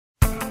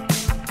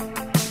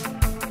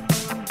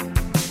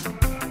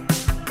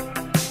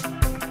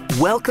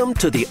Welcome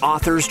to The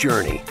Author's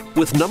Journey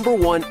with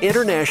 #1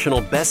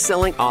 international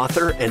best-selling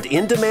author and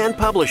in-demand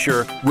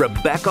publisher,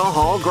 Rebecca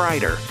Hall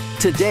Gruyter.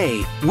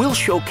 Today, we'll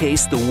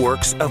showcase the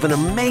works of an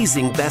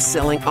amazing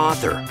best-selling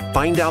author,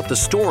 find out the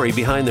story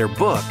behind their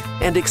book,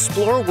 and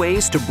explore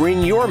ways to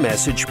bring your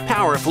message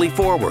powerfully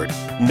forward.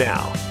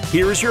 Now,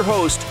 here's your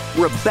host,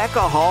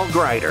 Rebecca Hall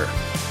Gruyter.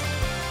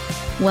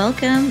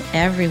 Welcome,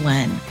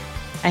 everyone.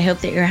 I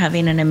hope that you're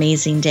having an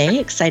amazing day.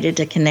 Excited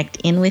to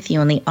connect in with you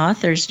on The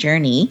Author's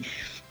Journey,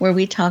 where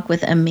we talk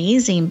with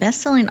amazing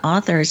best-selling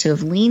authors who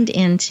have leaned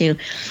into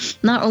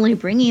not only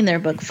bringing their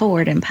book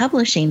forward and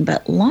publishing,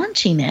 but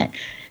launching it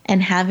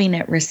and having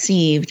it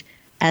received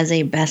as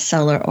a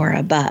bestseller or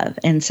above.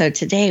 And so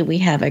today we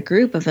have a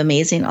group of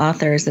amazing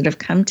authors that have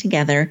come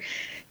together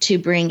to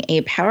bring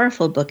a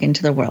powerful book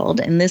into the world.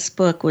 And this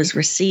book was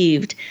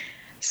received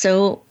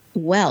so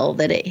well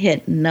that it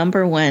hit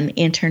 #1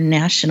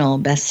 international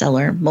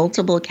bestseller,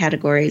 multiple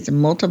categories,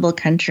 multiple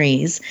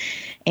countries.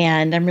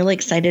 And I'm really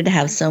excited to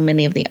have so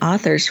many of the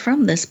authors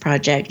from this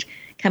project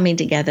coming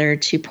together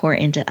to pour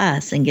into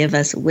us and give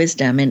us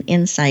wisdom and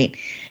insight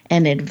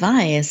and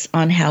advice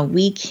on how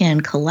we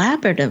can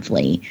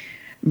collaboratively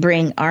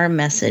bring our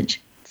message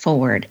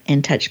forward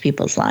and touch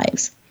people's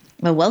lives.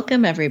 Well,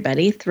 welcome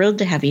everybody. Thrilled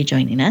to have you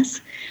joining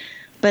us.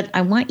 But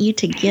I want you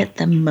to get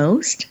the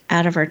most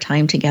out of our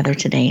time together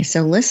today.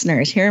 So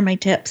listeners, here are my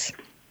tips.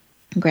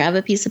 Grab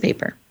a piece of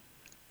paper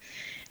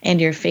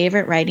and your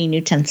favorite writing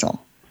utensil.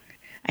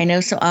 I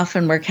know so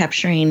often we're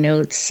capturing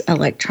notes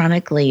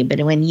electronically, but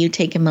when you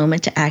take a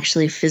moment to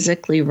actually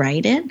physically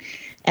write it,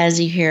 as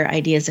you hear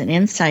ideas and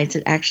insights,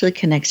 it actually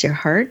connects your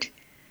heart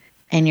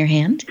and your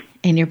hand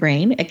and your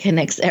brain. It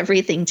connects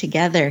everything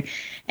together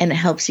and it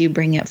helps you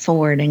bring it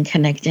forward and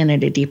connect in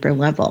at a deeper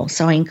level.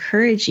 So I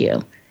encourage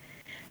you,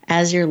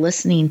 as you're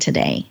listening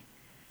today,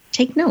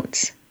 take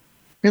notes.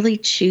 Really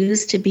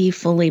choose to be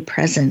fully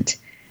present.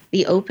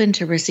 Be open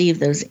to receive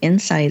those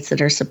insights that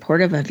are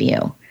supportive of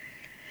you.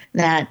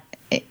 That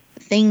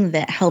thing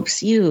that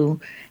helps you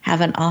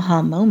have an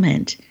aha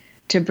moment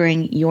to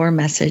bring your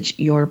message,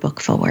 your book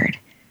forward.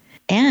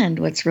 And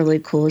what's really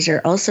cool is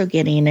you're also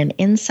getting an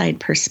inside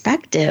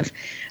perspective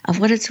of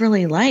what it's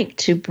really like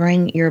to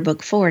bring your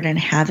book forward and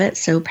have it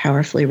so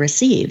powerfully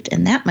received.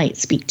 And that might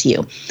speak to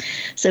you.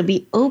 So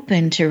be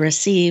open to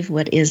receive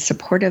what is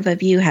supportive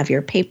of you. Have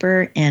your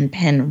paper and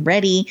pen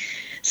ready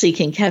so you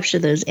can capture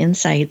those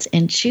insights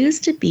and choose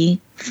to be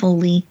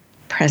fully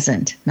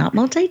present, not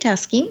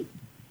multitasking,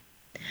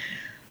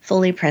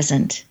 fully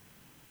present,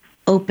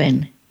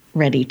 open,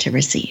 ready to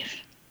receive.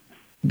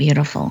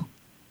 Beautiful.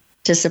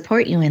 To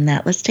support you in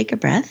that, let's take a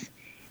breath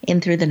in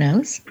through the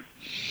nose,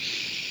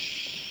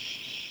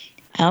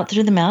 out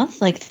through the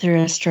mouth like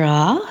through a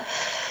straw.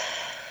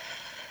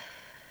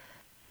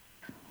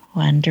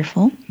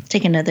 Wonderful.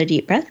 Take another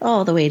deep breath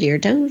all the way to your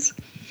toes.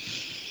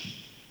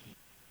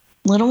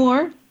 A little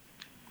more,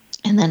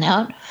 and then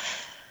out.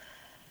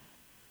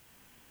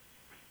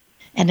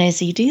 And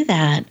as you do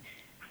that,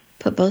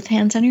 put both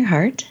hands on your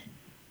heart,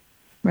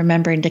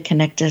 remembering to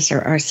connect us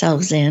or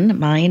ourselves in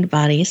mind,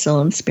 body, soul,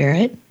 and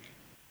spirit.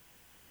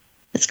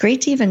 It's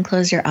great to even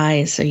close your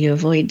eyes so you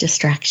avoid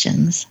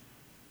distractions.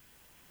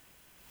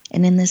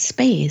 And in this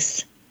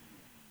space,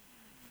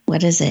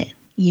 what is it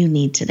you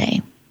need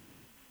today?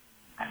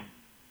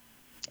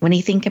 When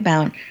you think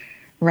about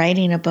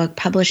writing a book,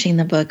 publishing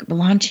the book,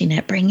 launching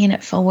it, bringing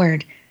it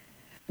forward,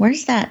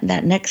 where's that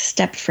next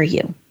step for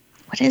you?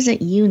 What is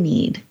it you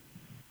need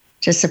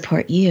to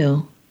support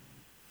you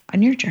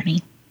on your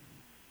journey?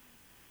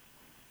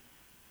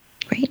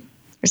 Great.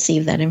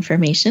 Receive that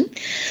information.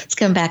 Let's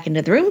come back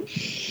into the room.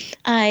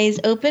 Eyes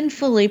open,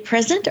 fully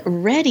present,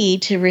 ready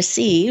to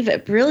receive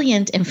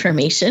brilliant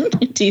information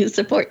to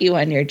support you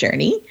on your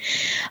journey.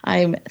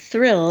 I'm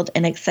thrilled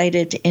and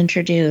excited to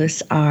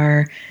introduce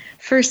our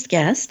first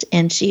guest,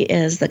 and she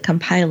is the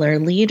compiler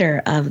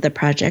leader of the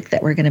project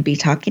that we're going to be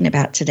talking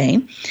about today.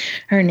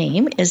 Her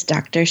name is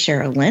Dr.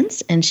 Cheryl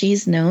Lentz, and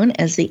she's known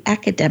as the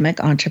academic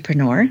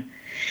entrepreneur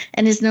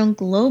and is known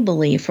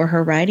globally for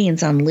her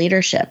writings on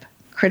leadership,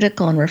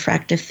 critical and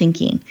refractive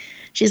thinking.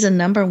 She's a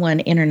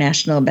 #1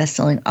 international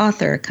best-selling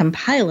author,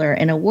 compiler,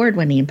 and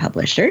award-winning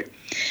publisher.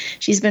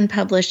 She's been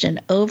published in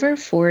over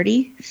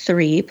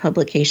 43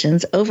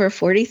 publications, over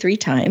 43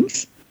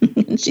 times.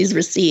 She's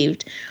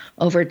received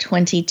over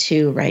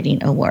 22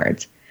 writing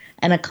awards.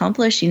 An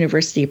accomplished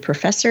university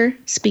professor,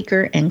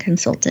 speaker, and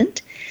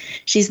consultant.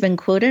 She's been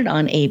quoted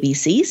on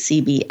ABC,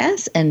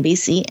 CBS,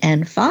 NBC,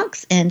 and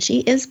Fox, and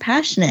she is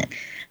passionate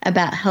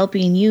about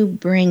helping you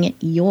bring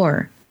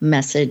your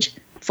message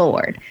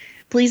forward.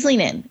 Please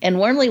lean in and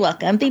warmly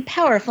welcome the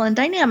powerful and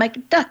dynamic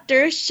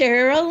Dr.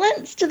 Cheryl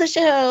Lentz to the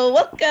show.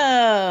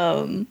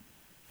 Welcome.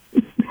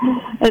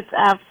 It's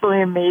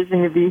absolutely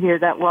amazing to be here.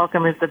 That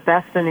welcome is the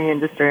best in the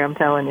industry, I'm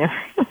telling you.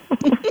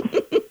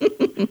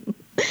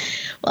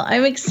 Well,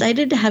 I'm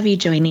excited to have you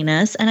joining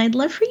us, and I'd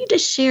love for you to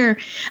share.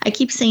 I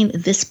keep saying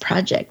this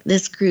project,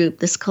 this group,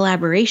 this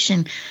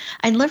collaboration.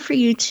 I'd love for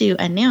you to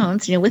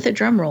announce, with a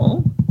drum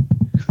roll,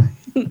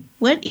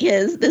 what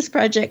is this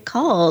project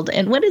called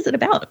and what is it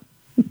about?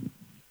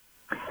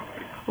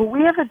 Well,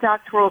 we have a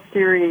doctoral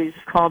series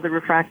called The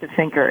Refractive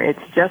Thinker. It's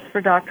just for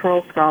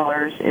doctoral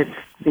scholars. It's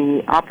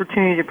the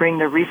opportunity to bring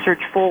the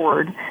research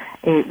forward.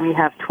 We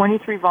have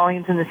 23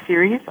 volumes in the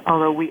series,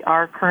 although we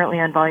are currently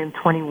on volume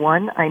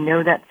 21. I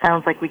know that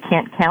sounds like we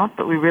can't count,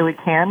 but we really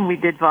can. We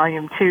did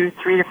volume 2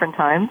 3 different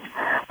times,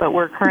 but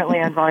we're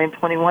currently on volume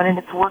 21, and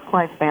it's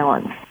work-life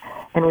balance.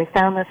 And we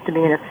found this to be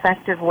an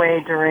effective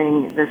way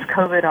during this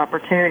COVID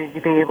opportunity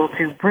to be able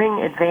to bring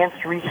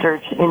advanced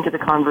research into the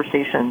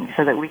conversation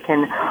so that we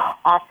can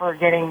offer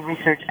getting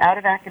research out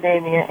of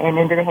academia and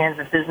into the hands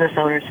of business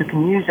owners who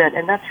can use it.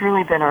 And that's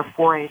really been our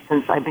foray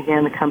since I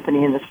began the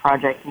company in this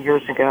project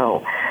years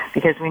ago,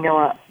 because we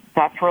know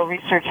doctoral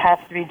research has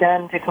to be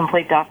done to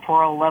complete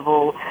doctoral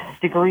level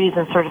degrees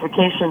and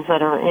certifications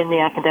that are in the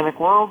academic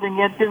world, and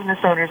yet business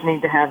owners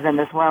need to have them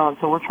as well. And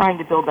so we're trying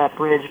to build that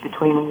bridge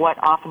between what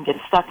often gets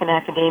stuck in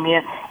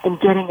academia and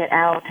getting it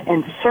out,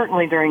 and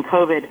certainly during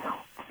COVID,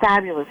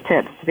 fabulous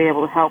tips to be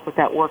able to help with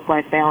that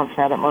work-life balance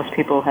now that most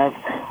people have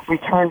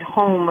returned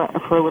home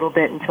for a little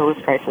bit until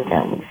this crisis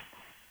ends.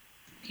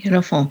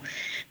 Beautiful.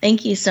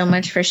 Thank you so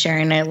much for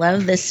sharing. I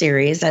love this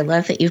series. I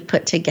love that you've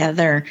put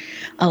together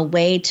a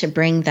way to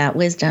bring that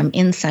wisdom,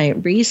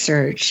 insight,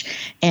 research,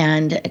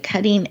 and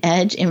cutting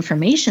edge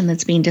information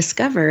that's being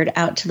discovered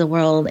out to the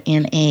world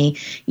in a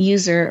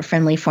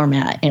user-friendly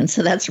format. And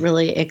so that's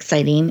really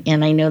exciting.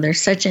 And I know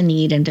there's such a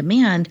need and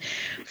demand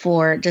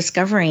for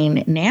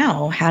discovering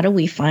now, how do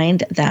we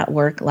find that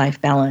work-life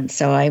balance?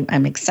 So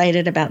I'm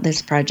excited about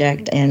this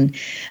project, and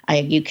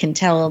you can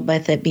tell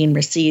with it being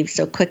received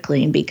so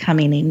quickly and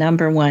becoming a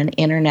 #1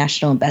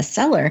 international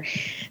bestseller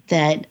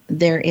that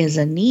there is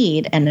a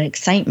need and an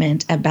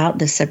excitement about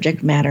the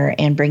subject matter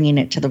and bringing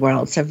it to the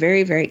world. So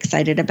very, very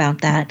excited about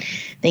that.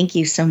 Thank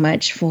you so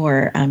much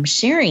for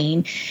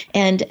sharing.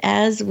 And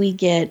as we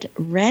get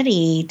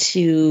ready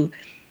to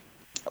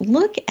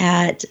look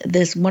at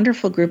this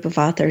wonderful group of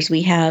authors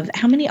we have,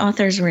 how many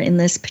authors were in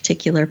this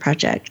particular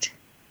project?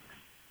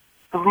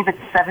 I believe it's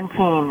 17.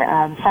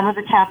 Some of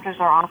the chapters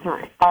are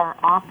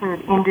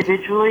authored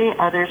individually.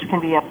 Others can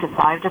be up to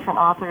 5 different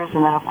authors.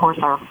 And then, of course,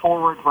 our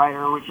forward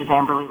writer, which is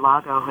Amberly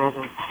Lago, who has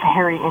a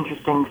very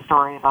interesting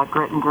story about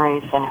grit and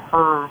grace and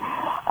her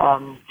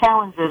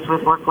challenges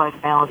with work-life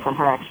balance and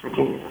her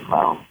expertise as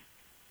well.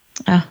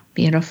 Oh,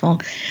 beautiful.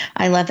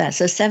 I love that.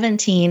 So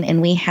 17,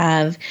 and we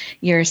have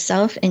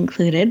yourself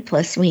included,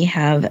 plus we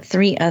have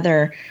 3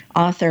 other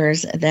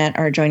authors that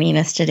are joining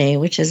us today,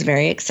 which is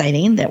very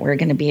exciting that we're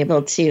going to be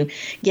able to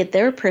get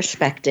their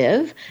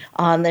perspective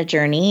on the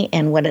journey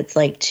and what it's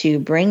like to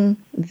bring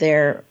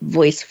their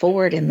voice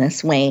forward in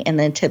this way, and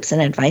the tips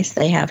and advice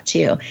they have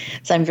too.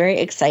 So I'm very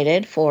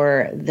excited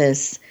for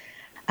this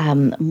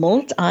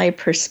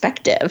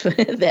multi-perspective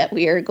that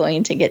we are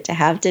going to get to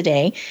have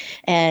today.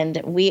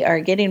 And we are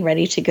getting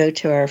ready to go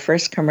to our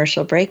first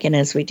commercial break. And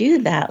as we do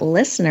that,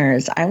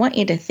 listeners, I want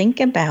you to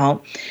think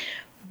about,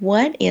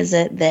 what is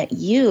it that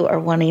you are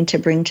wanting to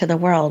bring to the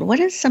world? What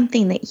is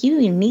something that you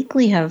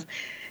uniquely have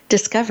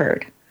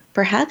discovered,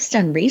 perhaps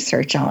done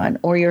research on,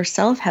 or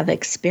yourself have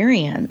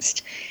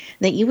experienced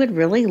that you would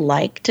really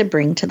like to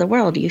bring to the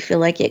world? You feel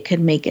like it could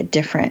make a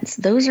difference.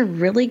 Those are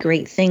really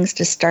great things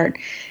to start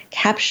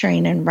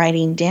capturing and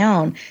writing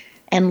down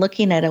and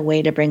looking at a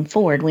way to bring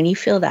forward. When you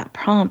feel that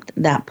prompt,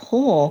 that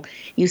pull,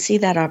 you see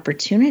that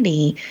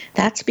opportunity,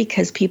 that's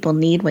because people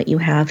need what you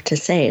have to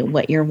say,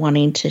 what you're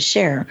wanting to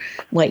share,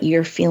 what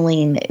you're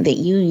feeling that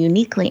you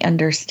uniquely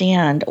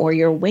understand, or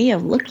your way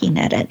of looking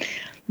at it.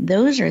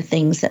 Those are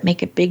things that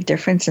make a big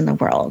difference in the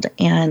world.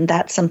 And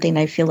that's something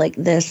I feel like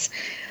this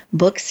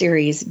book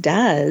series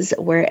does,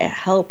 where it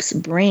helps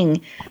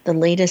bring the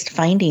latest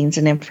findings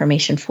and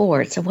information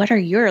forward. So what are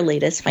your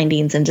latest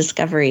findings and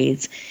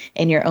discoveries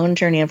in your own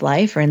journey of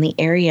life or in the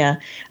area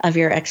of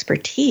your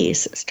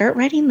expertise? Start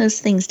writing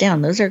those things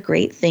down. Those are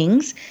great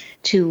things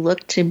to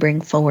look to bring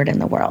forward in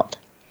the world.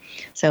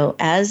 So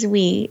as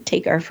we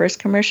take our first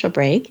commercial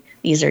break,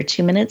 these are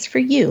 2 minutes for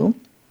you.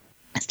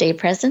 Stay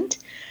present.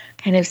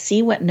 Kind of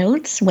see what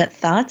notes, what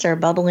thoughts are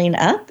bubbling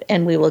up,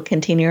 and we will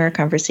continue our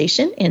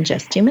conversation in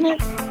just 2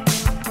 minutes.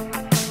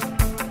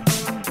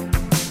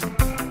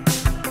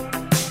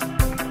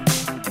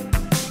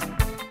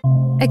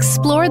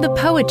 Explore the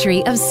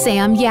poetry of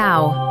Sam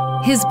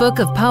Yao. His book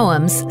of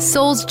poems,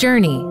 Soul's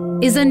Journey,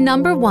 is a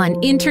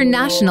 #1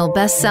 international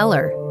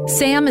bestseller.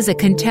 Sam is a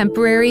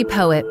contemporary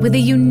poet with a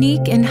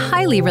unique and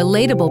highly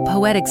relatable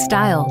poetic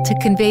style to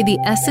convey the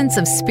essence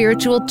of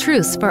spiritual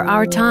truths for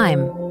our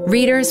time.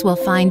 Readers will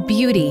find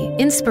beauty,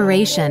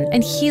 inspiration,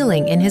 and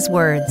healing in his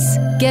words.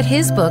 Get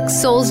his book,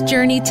 Soul's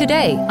Journey,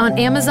 today on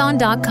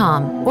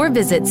Amazon.com or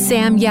visit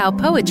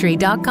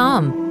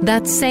SamYaoPoetry.com.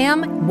 That's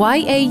Sam,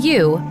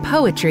 Y-A-U,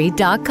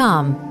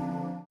 Poetry.com.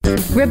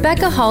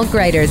 Rebecca Hall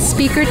Greider's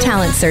Speaker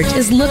Talent Search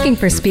is looking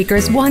for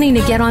speakers wanting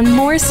to get on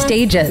more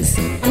stages.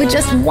 With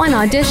just one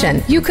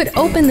audition, you could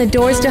open the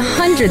doors to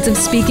hundreds of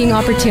speaking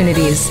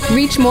opportunities,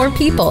 reach more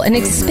people, and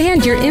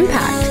expand your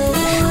impact.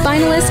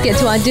 Finalists get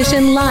to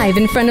audition live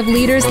in front of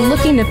leaders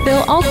looking to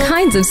fill all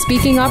kinds of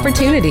speaking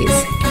opportunities.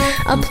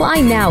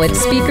 Apply now at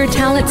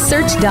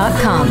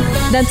speakertalentsearch.com.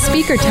 That's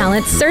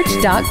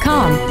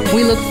speakertalentsearch.com.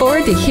 We look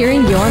forward to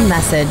hearing your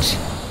message.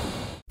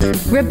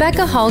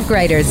 Rebecca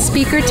Hall-Griter's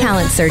Speaker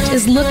Talent Search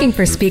is looking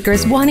for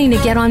speakers wanting to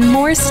get on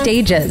more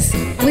stages.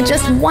 With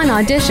just one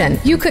audition,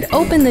 you could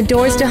open the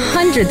doors to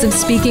hundreds of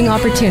speaking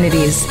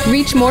opportunities,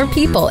 reach more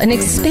people, and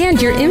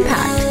expand your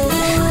impact.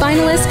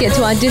 Finalists get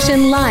to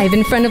audition live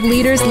in front of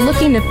leaders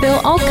looking to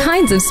fill all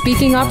kinds of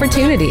speaking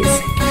opportunities.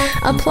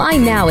 Apply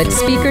now at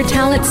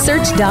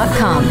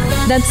speakertalentsearch.com.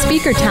 That's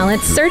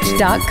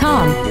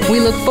speakertalentsearch.com. We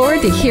look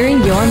forward to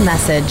hearing your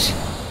message.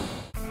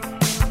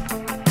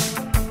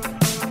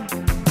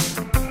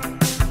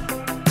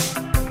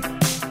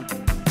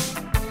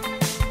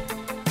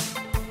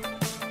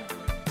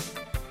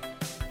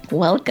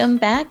 Welcome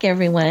back,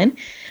 everyone.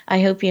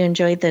 I hope you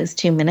enjoyed those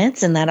 2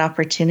 minutes and that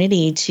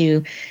opportunity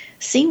to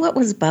see what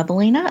was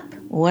bubbling up.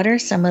 What are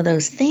some of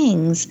those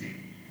things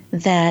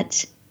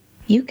that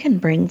you can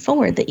bring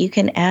forward, that you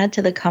can add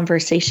to the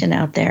conversation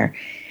out there,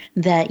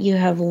 that you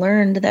have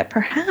learned that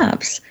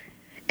perhaps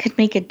could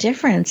make a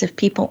difference if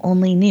people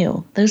only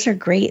knew? Those are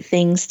great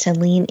things to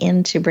lean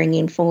into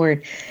bringing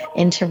forward,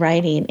 into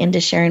writing, into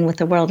sharing with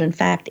the world. In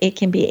fact, it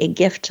can be a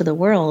gift to the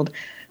world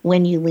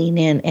when you lean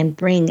in and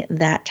bring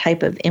that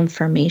type of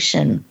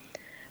information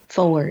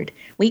forward.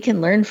 We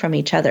can learn from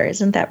each other.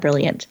 Isn't that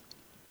brilliant?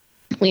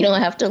 We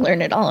don't have to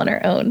learn it all on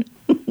our own.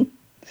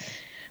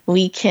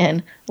 We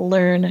can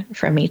learn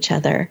from each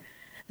other.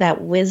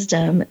 That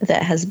wisdom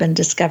that has been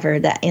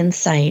discovered, that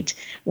insight,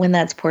 when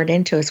that's poured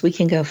into us, we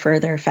can go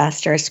further,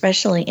 faster,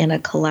 especially in a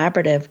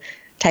collaborative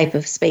type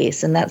of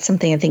space. And that's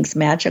something I think is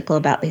magical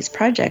about these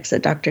projects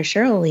that Dr.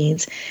 Cheryl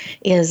leads,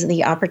 is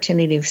the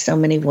opportunity of so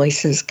many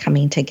voices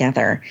coming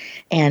together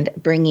and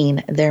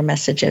bringing their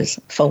messages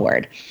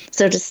forward.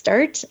 So to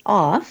start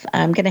off,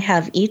 I'm going to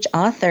have each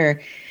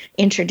author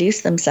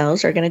introduce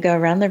themselves. We're going to go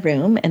around the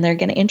room and they're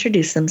going to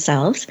introduce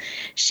themselves,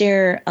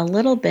 share a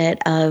little bit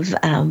of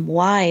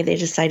why they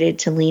decided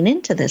to lean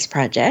into this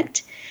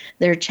project,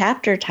 their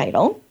chapter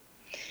title,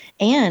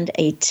 and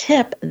a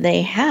tip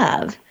they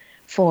have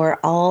for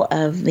all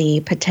of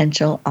the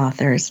potential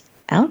authors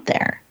out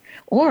there.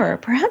 Or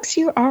perhaps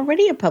you're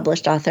already a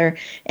published author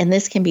and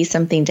this can be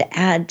something to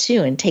add to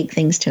and take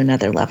things to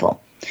another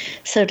level.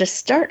 So to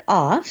start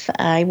off,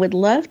 I would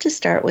love to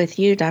start with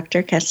you,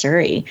 Dr.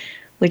 Kasuri.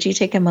 Would you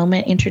take a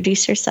moment,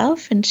 introduce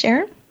yourself and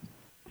share?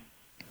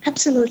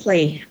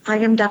 Absolutely. I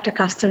am Dr.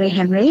 Kasturi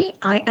Henry.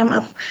 I am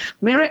a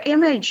mirror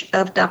image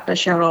of Dr.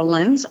 Cheryl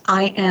Lynn.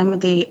 I am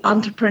the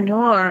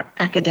entrepreneur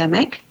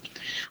academic.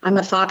 I'm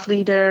a thought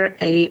leader,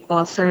 an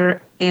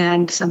author,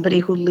 and somebody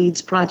who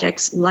leads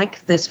projects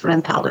like this for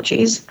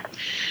anthologies.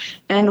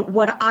 And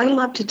what I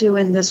love to do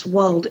in this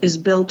world is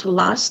build to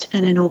last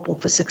and enable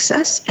for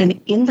success.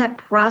 And in that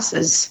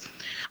process,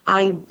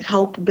 I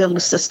help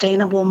build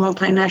sustainable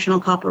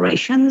multinational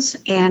corporations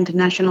and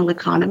national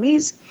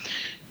economies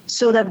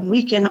so that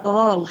we can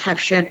all have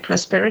shared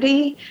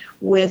prosperity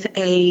with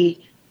a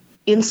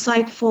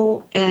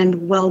insightful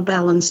and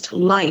well-balanced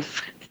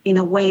life in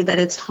a way that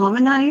it's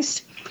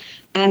harmonized.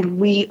 And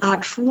we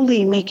are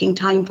truly making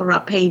time for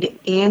our paid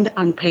and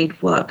unpaid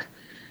work.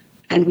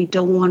 And we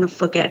don't want to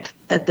forget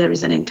that there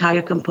is an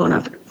entire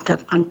component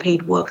of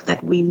unpaid work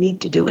that we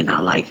need to do in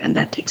our life, and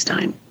that takes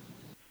time.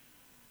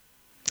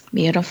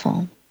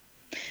 Beautiful.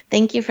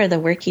 Thank you for the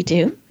work you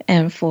do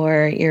and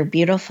for your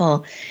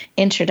beautiful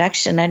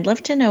introduction. I'd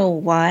love to know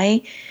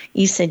why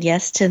you said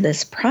yes to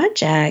this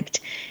project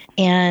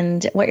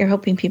and what you're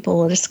hoping people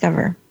will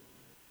discover.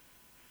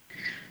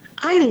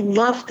 I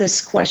love this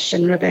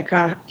question,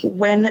 Rebecca.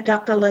 When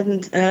Dr.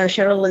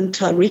 Cheryl Lynn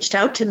reached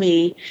out to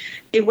me,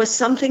 it was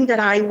something that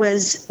I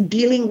was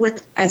dealing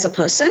with as a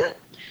person,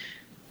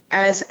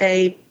 as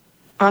a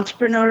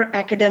entrepreneur,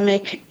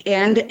 academic,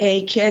 and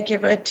a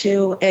caregiver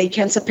to a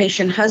cancer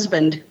patient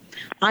husband.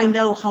 I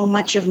know how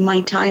much of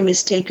my time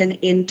is taken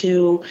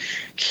into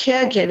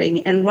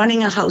caregiving and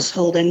running a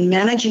household and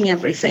managing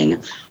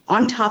everything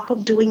on top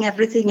of doing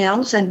everything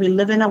else. And we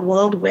live in a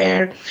world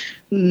where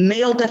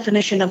male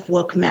definition of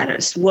work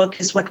matters. Work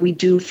is what we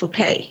do for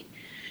pay.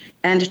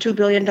 And $2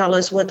 billion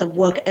worth of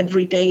work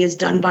every day is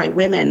done by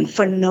women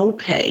for no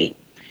pay.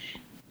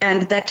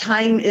 And that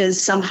time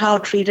is somehow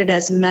treated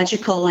as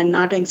magical and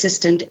not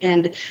existent,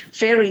 and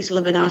fairies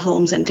live in our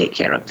homes and take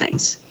care of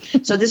things.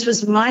 So this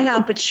was my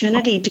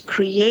opportunity to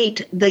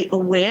create the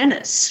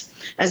awareness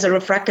as a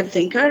refractive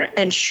thinker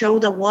and show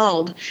the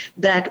world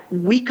that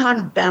we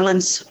can't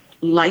balance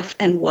life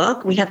and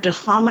work. We have to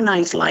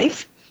harmonize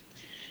life.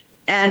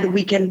 And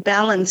we can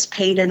balance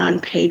paid and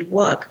unpaid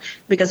work,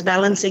 because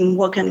balancing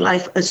work and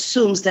life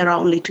assumes there are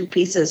only two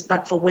pieces,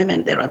 but for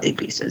women, there are three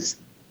pieces.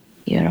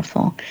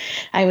 Beautiful.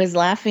 I was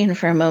laughing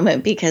for a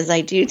moment because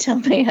I do tell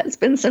my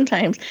husband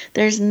sometimes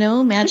there's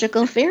no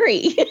magical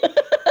fairy.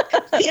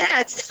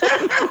 Yes.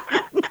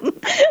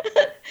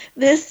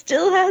 this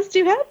still has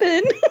to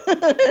happen.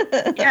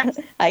 Yes.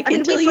 I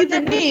can tell you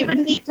the name.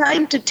 Even need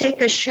time to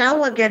take a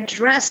shower, get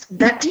dressed.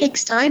 That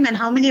takes time, and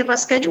how many of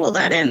us schedule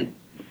that in?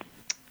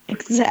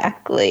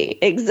 Exactly.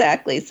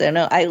 So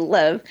no, I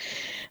love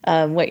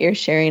what you're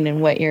sharing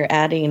and what you're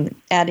adding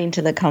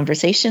to the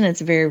conversation.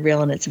 It's very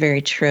real and it's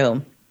very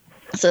true.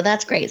 So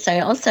that's great. So I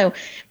also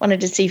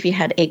wanted to see if you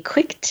had a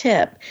quick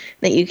tip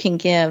that you can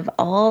give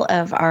all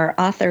of our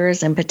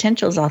authors and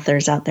potential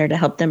authors out there to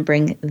help them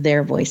bring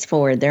their voice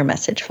forward, their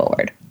message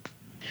forward.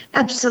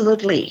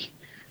 Absolutely.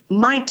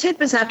 My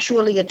tip is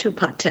actually a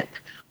two-part tip.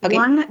 Okay.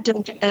 One,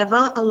 don't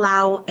ever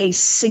allow a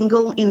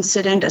single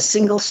incident, a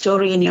single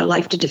story in your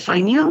life to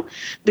define you,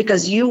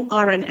 because you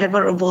are an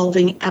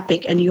ever-evolving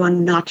epic and you are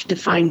not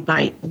defined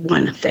by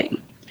one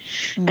thing.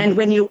 Mm. And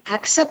when you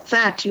accept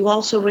that, you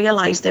also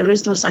realize there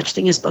is no such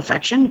thing as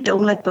perfection.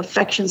 Don't let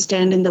perfection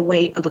stand in the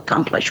way of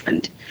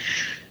accomplishment.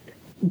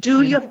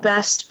 Do your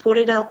best, put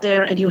it out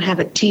there, and you have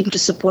a team to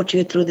support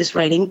you through this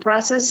writing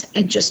process,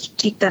 and just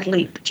take that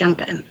leap, jump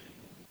in.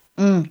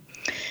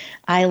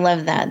 I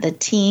love that. The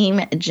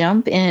team,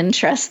 jump in,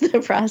 trust the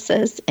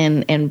process,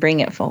 and bring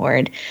it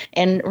forward.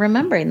 And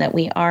remembering that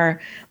we are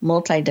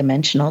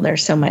multidimensional.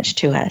 There's so much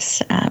to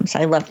us. So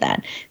I love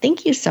that.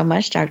 Thank you so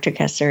much, Dr.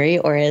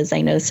 Kasuri, or as I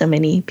know so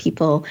many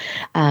people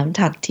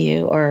talk to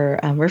you or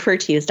refer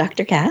to you as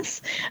Dr.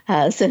 Cass.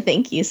 So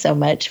thank you so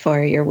much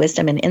for your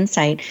wisdom and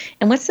insight.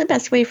 And what's the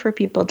best way for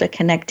people to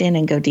connect in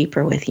and go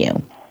deeper with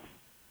you?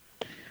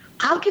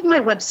 I'll give my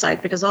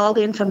website because all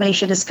the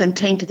information is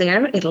contained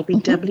there. It'll be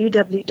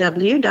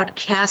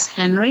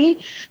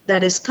www.casshenry,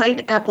 that is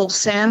Kite Apple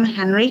Sam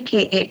Henry,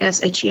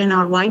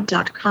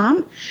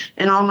 KASHENRY.com.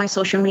 And all my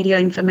social media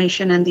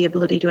information and the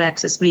ability to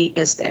access me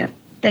is there.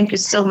 Thank you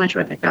so much,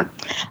 Rebecca.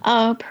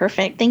 Oh,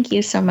 perfect. Thank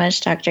you so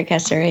much, Dr.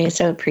 Kasuri. I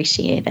so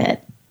appreciate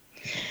it.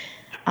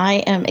 I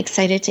am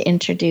excited to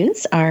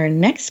introduce our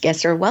next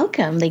guest, or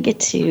welcome. They get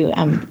to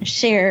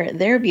share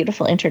their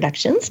beautiful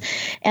introductions.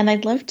 And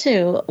I'd love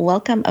to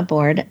welcome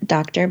aboard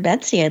Dr.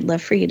 Betsy. I'd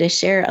love for you to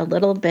share a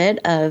little bit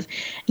of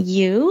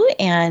you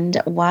and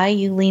why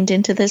you leaned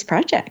into this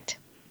project.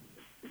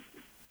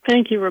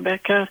 Thank you,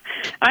 Rebecca.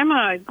 I'm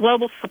a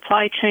global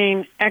supply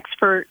chain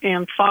expert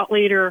and thought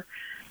leader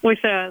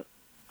with a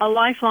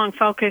lifelong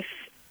focus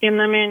in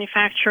the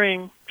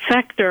manufacturing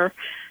sector.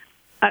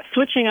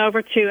 Switching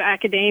over to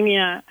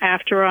academia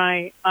after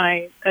I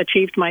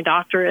achieved my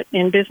doctorate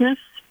in business,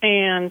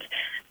 and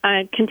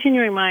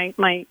continuing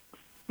my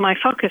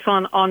focus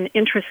on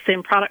interests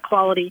in product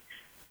quality,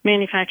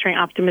 manufacturing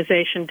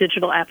optimization,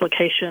 digital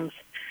applications,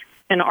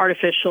 and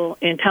artificial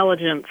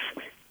intelligence.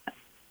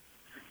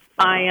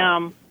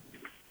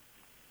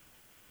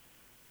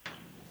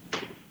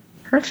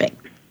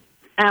 Perfect.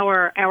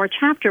 Our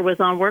chapter was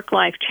on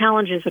work-life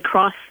challenges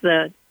across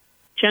the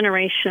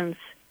generations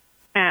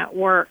at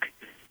work.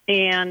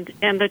 And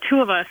the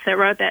two of us that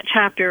wrote that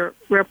chapter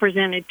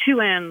represented two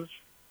ends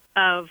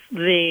of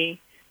the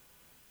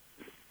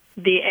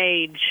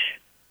age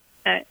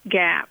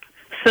gap,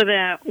 so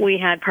that we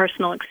had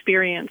personal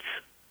experience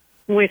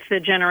with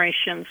the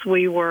generations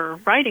we were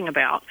writing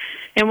about.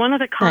 And one of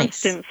the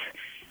constants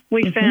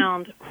we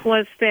found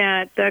was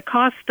that the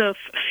cost of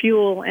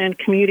fuel and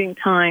commuting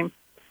time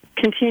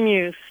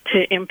continues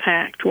to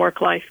impact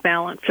work-life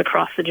balance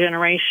across the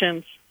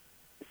generations.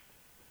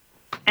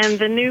 And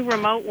the new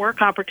remote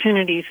work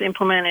opportunities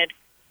implemented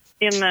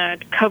in the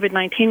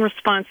COVID-19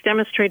 response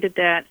demonstrated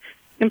that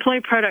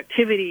employee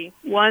productivity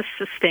was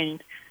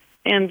sustained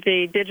and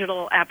the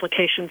digital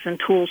applications and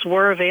tools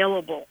were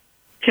available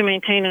to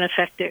maintain an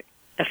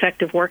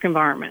effective work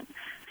environment.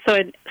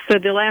 So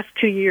the last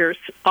 2 years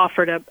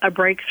offered a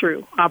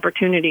breakthrough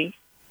opportunity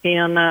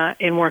in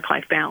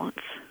work-life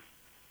balance.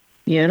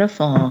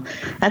 Beautiful.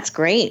 That's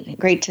great.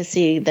 Great to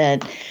see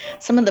that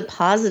some of the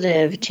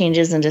positive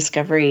changes and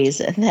discoveries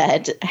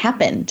that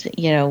happened,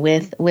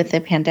 with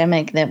the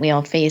pandemic that we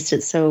all faced.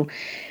 It's so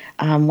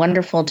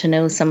wonderful to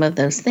know some of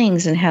those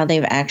things and how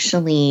they've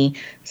actually,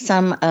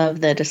 some of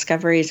the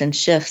discoveries and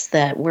shifts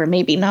that were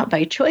maybe not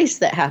by choice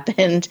that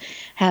happened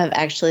have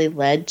actually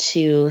led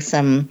to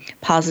some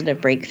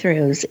positive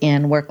breakthroughs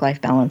in work-life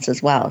balance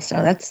as well. So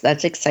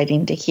that's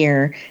exciting to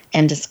hear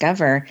and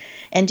discover.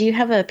 And do you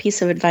have a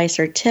piece of advice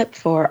or tip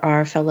for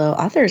our fellow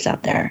authors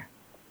out there?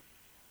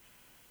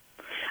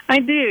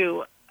 I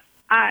do.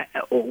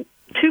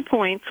 2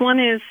 points. One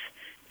is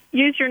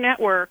use your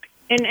network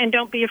and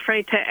don't be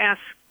afraid to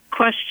ask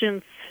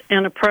questions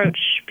and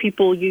approach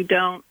people you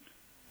don't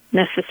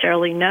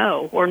necessarily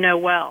know or know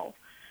well.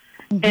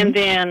 Mm-hmm. And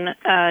then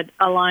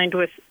aligned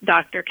with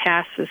Dr.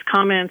 Cass's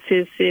comments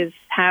is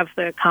have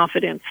the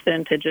confidence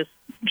then to just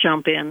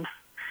jump in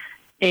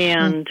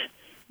and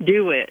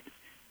do it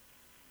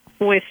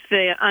with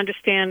the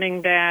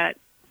understanding that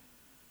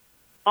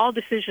all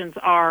decisions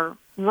are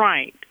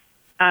right.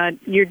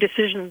 Your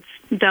decisions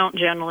don't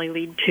generally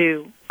lead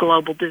to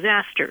global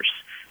disasters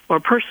or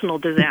personal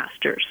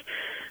disasters.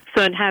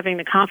 So in having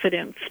the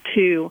confidence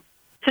to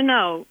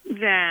know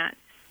that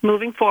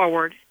moving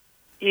forward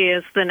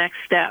is the next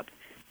step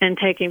and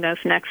taking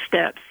those next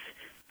steps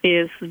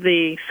is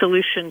the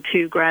solution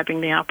to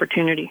grabbing the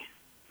opportunity.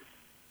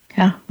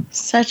 Yeah,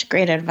 such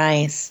great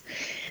advice.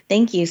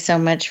 Thank you so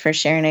much for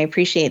sharing. I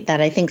appreciate that.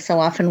 I think so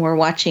often we're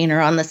watching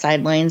or on the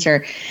sidelines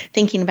or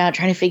thinking about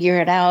trying to figure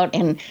it out.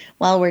 And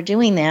while we're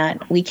doing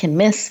that, we can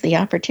miss the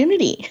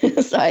opportunity.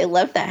 So I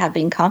love that,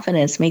 having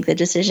confidence, make the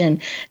decision,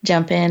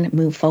 jump in,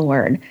 move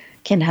forward,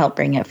 can help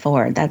bring it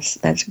forward.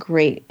 That's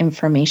great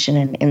information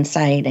and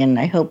insight. And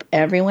I hope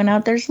everyone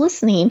out there's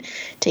listening,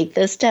 take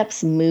those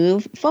steps,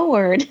 move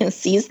forward, and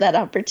seize that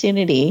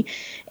opportunity.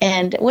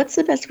 And what's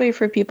the best way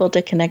for people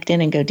to connect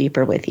in and go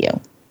deeper with you?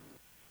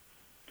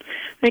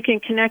 They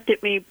can connect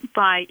with me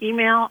by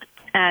email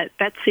at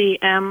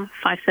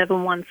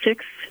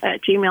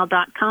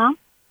betsym5716@gmail.com,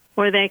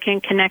 or they can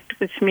connect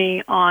with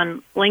me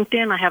on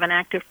LinkedIn. I have an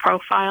active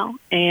profile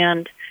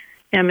and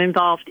am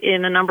involved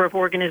in a number of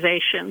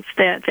organizations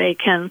that they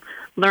can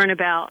learn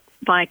about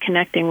by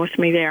connecting with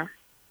me there.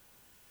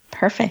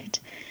 Perfect.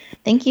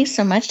 Thank you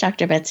so much,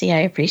 Dr. Betsy. I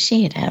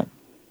appreciate it.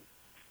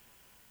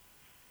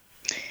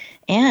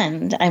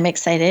 And I'm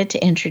excited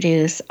to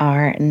introduce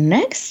our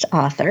next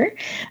author,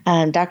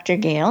 Dr.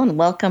 Gail, and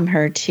welcome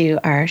her to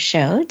our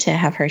show to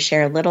have her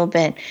share a little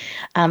bit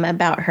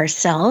about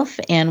herself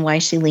and why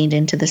she leaned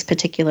into this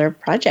particular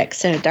project.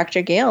 So,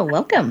 Dr. Gail,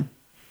 welcome.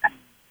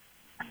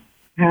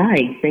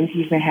 Hi, thank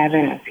you for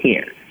having us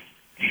here.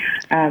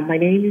 My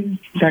name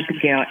is Dr.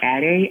 Gail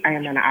Ade. I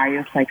am an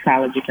IO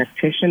psychology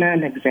practitioner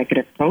and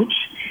executive coach.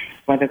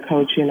 Whether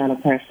coaching on a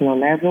personal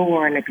level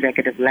or an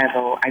executive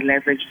level, I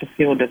leverage the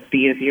field of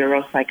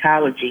behavioral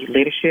psychology,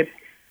 leadership,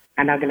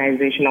 and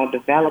organizational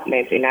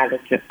development in order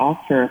to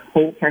offer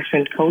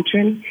whole-person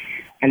coaching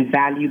and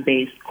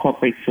value-based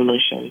corporate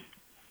solutions.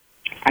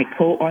 I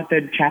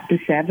co-authored Chapter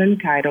 7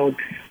 titled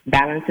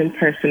Balancing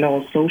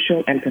Personal,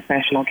 Social, and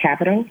Professional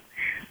Capital,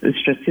 the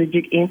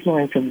Strategic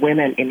Influence of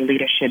Women in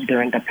Leadership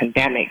During the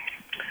Pandemic.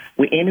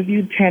 We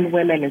interviewed 10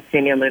 women in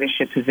senior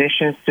leadership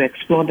positions to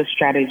explore the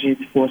strategies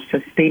for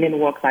sustaining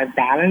work-life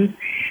balance,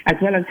 as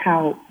well as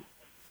how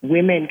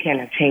women can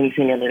attain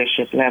senior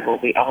leadership level.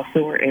 We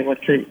also were able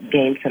to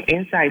gain some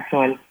insights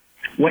on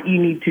what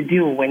you need to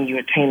do when you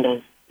attain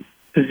those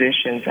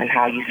positions and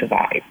how you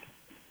survive.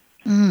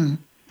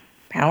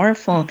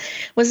 Powerful.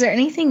 Was there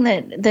anything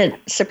that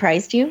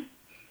surprised you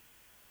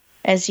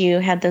as you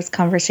had those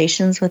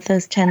conversations with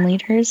those 10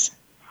 leaders?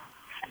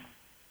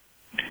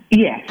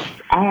 Yes.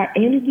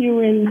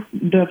 Interviewing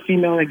the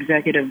female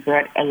executive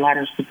brought a lot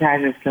of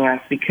surprises to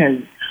us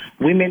because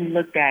women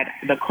looked at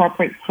the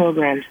corporate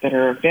programs that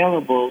are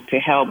available to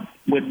help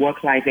with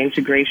work-life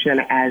integration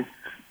as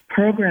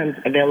programs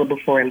available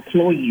for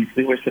employees.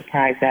 We were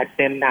surprised at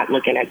them not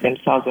looking at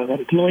themselves as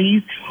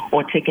employees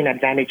or taking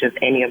advantage of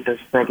any of those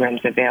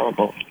programs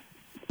available.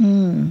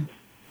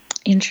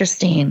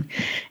 Interesting.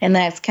 And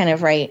that's kind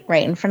of right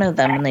in front of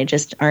them, and they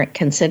just aren't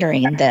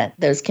considering that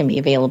those can be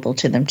available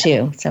to them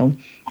too. So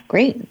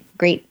great.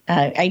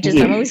 I'm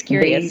always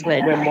curious.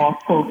 They were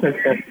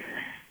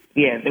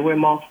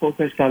more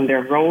focused on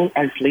their role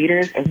as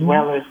leaders as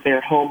well as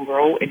their home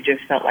role. It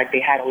just felt like they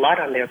had a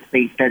lot on their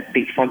plate that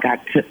they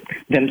forgot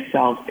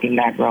themselves in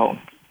that role.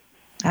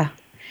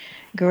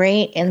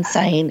 Great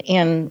insight,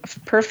 and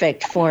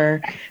perfect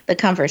for the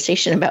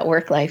conversation about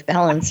work-life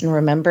balance and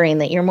remembering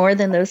that you're more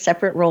than those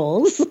separate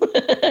roles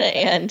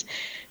and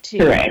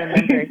to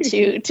remember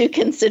to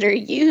consider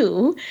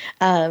you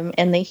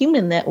and the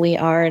human that we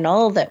are and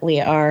all that we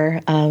are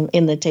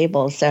in the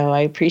table. So I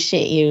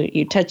appreciate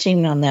you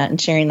touching on that and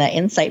sharing that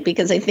insight,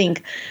 because I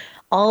think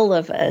all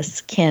of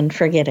us can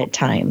forget at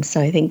times. So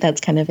I think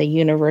that's kind of a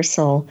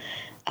universal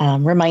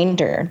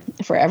reminder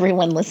for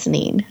everyone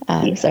listening.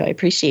 So I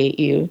appreciate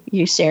you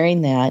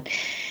sharing that.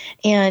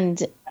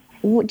 And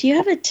do you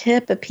have a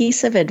tip, a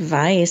piece of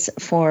advice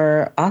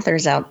for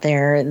authors out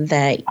there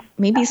that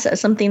maybe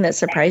something that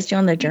surprised you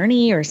on the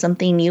journey, or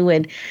something you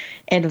would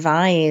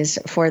advise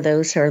for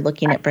those who are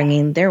looking at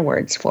bringing their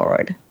words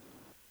forward?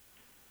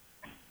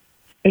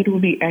 It will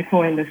be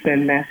echoing the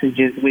same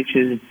messages, which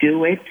is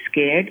do it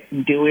scared,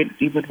 do it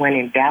even when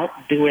in doubt,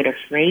 do it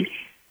afraid.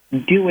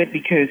 Do it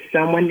because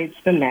someone needs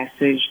the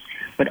message,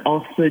 but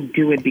also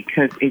do it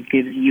because it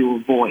gives you a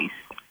voice.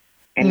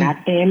 And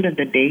at the end of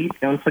the day,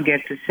 don't forget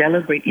to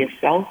celebrate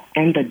yourself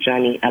and the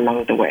journey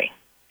along the way.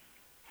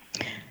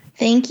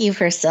 Thank you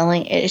for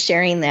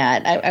sharing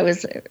that. I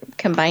was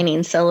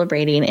combining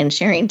celebrating and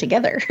sharing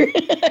together.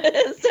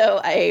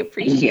 So I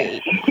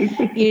appreciate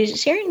you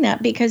sharing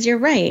that, because you're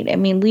right. I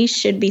mean, we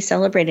should be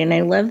celebrating. I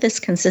love this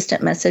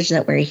consistent message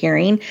that we're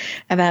hearing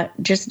about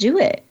just do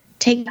it.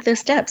 Take those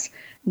steps.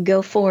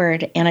 Go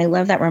forward. And I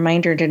love that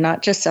reminder to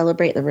not just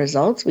celebrate the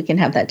results. We can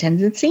have that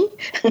tendency,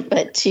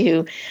 but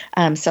to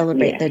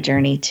celebrate the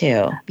journey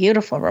too.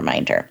 Beautiful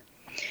reminder.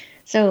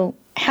 So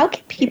how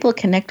can people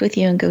connect with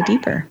you and go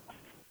deeper?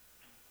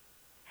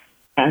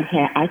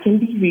 Okay, I can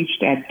be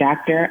reached at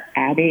Dr.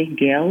 Ade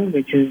Gail,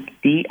 which is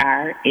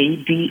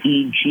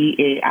DRADEGAIL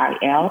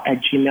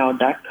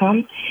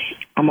 @gmail.com.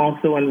 I'm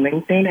also on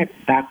LinkedIn at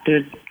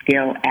Dr.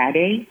 Gail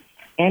Ade,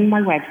 and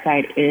my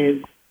website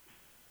is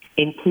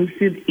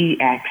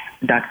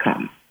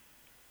inclusiveex.com.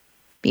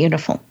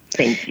 Beautiful.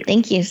 Thank you.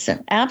 Thank you.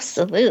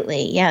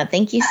 Absolutely. Yeah.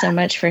 Thank you so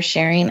much for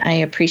sharing. I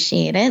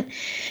appreciate it.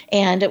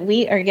 And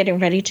we are getting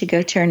ready to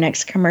go to our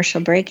next commercial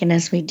break. And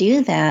as we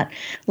do that,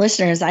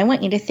 listeners, I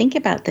want you to think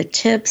about the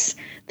tips,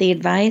 the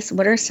advice.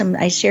 What are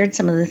I shared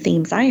some of the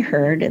themes I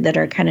heard that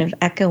are kind of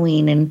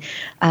echoing and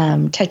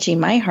touching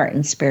my heart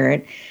and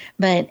spirit.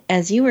 But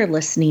as you were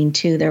listening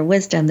to their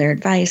wisdom, their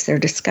advice, their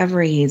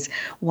discoveries,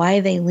 why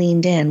they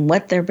leaned in,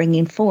 what they're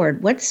bringing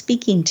forward, what's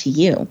speaking to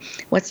you,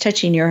 what's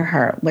touching your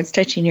heart, what's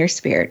touching your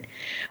spirit,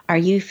 are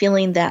you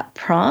feeling that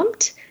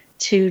prompt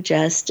to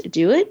just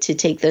do it, to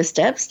take those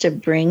steps, to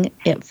bring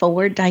it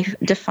forward,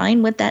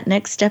 define what that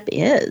next step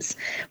is?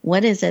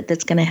 What is it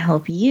that's going to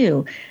help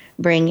you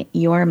bring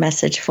your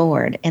message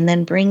forward, and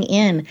then bring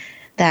in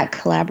that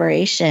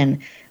collaboration,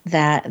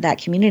 that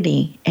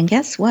community? And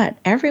guess what?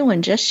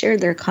 Everyone just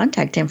shared their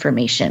contact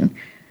information.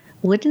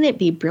 Wouldn't it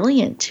be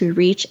brilliant to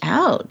reach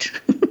out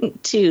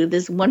to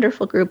this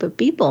wonderful group of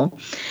people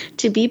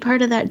to be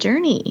part of that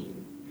journey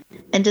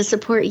and to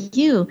support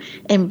you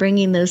in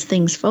bringing those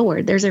things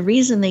forward? There's a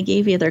reason they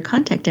gave you their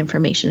contact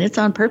information. It's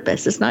on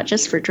purpose. It's not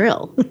just for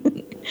drill.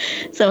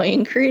 So I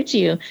encourage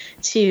you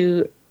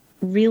to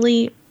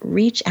really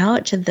reach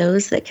out to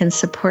those that can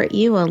support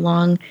you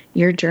along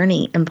your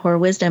journey and pour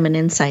wisdom and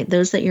insight,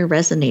 those that you're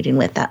resonating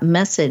with, that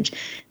message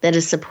that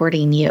is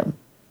supporting you.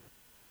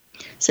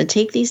 So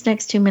take these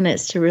next 2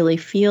 minutes to really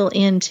feel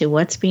into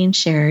what's being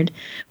shared,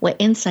 what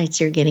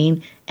insights you're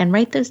getting, and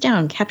write those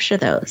down, capture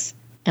those.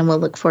 And we'll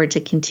look forward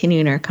to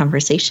continuing our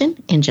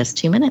conversation in just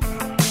 2 minutes.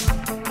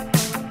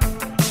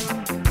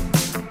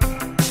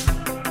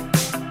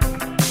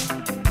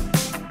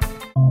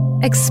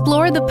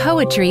 Explore the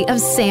poetry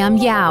of Sam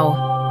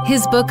Yao.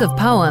 His book of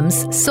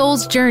poems,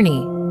 Soul's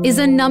Journey, is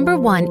a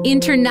 #1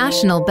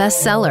 international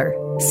bestseller.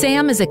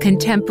 Sam is a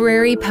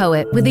contemporary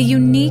poet with a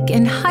unique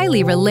and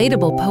highly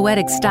relatable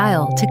poetic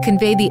style to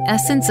convey the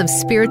essence of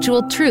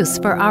spiritual truths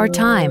for our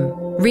time.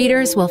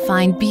 Readers will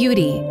find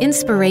beauty,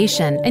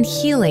 inspiration, and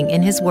healing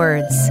in his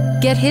words.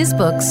 Get his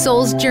book,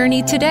 Soul's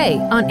Journey, today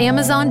on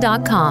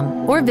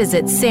Amazon.com or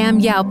visit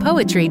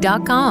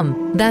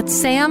SamYauPoetry.com. That's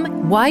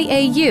Sam,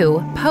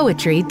 Y-A-U,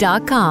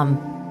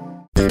 Poetry.com.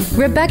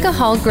 Rebecca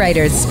Hall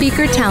Greider's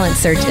Speaker Talent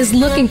Search is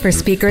looking for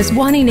speakers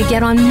wanting to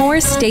get on more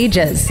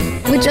stages.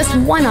 With just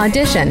one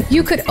audition,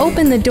 you could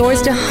open the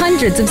doors to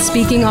hundreds of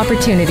speaking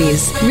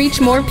opportunities, reach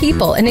more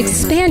people, and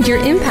expand your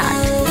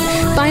impact.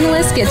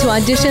 Finalists get to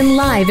audition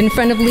live in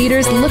front of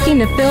leaders looking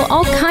to fill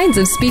all kinds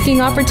of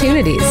speaking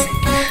opportunities.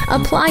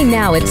 Apply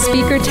now at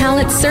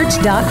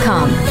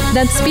SpeakerTalentSearch.com.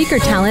 That's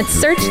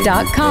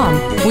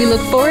SpeakerTalentSearch.com. We look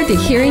forward to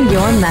hearing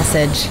your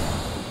message.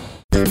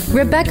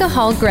 Rebecca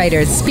Hall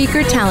Greider's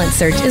Speaker Talent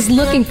Search is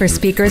looking for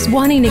speakers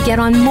wanting to get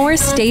on more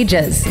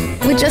stages.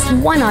 With just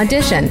one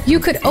audition, you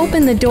could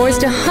open the doors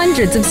to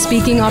hundreds of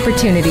speaking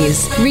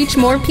opportunities, reach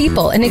more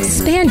people, and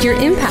expand your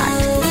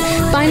impact.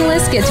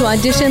 Finalists get to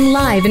audition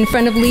live in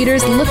front of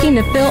leaders looking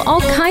to fill all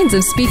kinds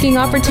of speaking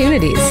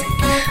opportunities.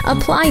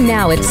 Apply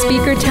now at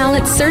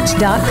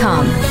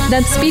SpeakerTalentSearch.com.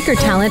 That's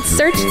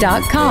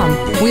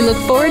SpeakerTalentSearch.com. We look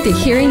forward to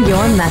hearing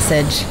your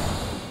message.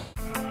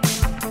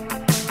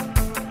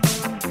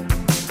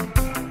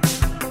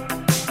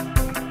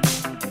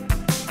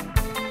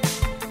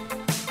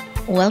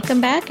 Welcome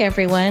back,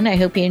 everyone. I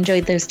hope you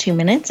enjoyed those 2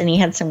 minutes and you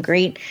had some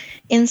great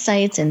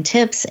insights and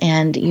tips,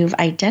 and you've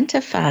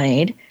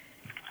identified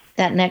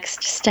that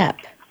next step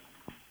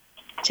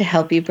to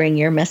help you bring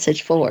your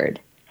message forward.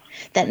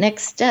 That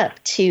next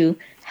step to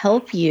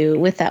help you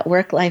with that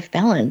work-life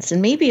balance.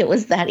 And maybe it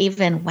was that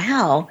even,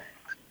 wow,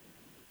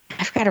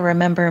 I've got to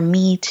remember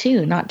me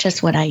too, not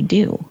just what I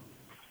do.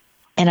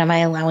 And am I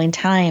allowing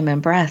time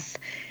and breath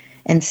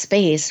and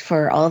space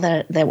for all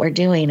that we're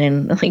doing?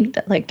 And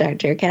like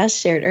Dr. Cass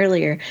shared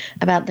earlier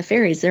about the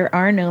fairies, there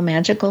are no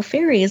magical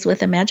fairies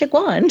with a magic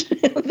wand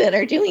that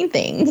are doing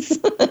things.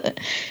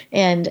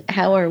 And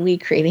how are we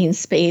creating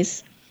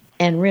space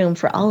and room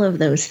for all of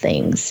those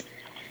things,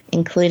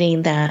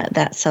 including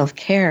that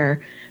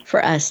self-care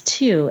for us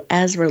too,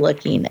 as we're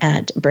looking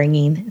at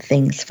bringing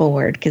things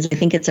forward? Because I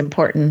think it's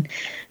important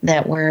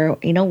that we're,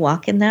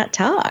 walking that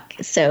talk.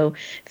 So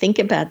think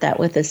about that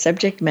with the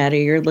subject matter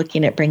you're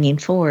looking at bringing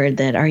forward,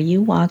 that are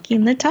you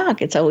walking the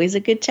talk? It's always a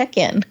good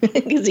check-in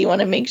because you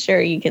want to make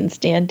sure you can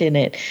stand in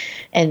it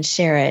and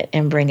share it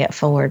and bring it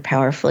forward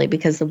powerfully,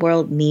 because the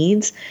world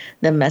needs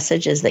the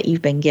messages that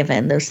you've been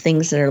given, those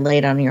things that are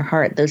laid on your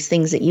heart, those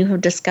things that you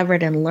have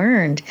discovered and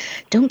learned.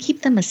 Don't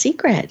keep them a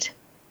secret.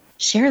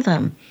 Share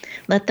them.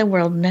 Let the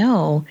world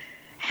know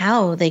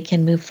how they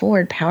can move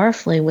forward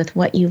powerfully with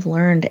what you've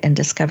learned and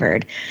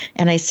discovered.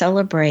 And I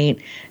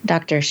celebrate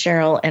Dr.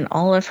 Cheryl and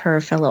all of her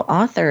fellow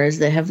authors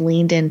that have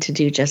leaned in to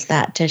do just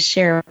that, to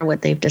share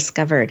what they've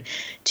discovered,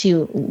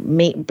 to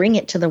bring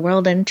it to the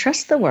world and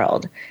trust the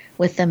world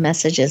with the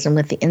messages and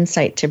with the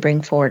insight to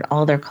bring forward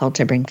all they're called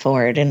to bring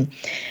forward. And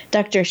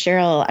Dr.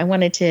 Cheryl, I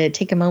wanted to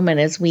take a moment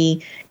as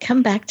we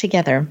come back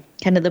together,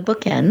 kind of the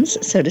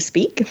bookends, so to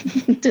speak,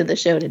 to the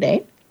show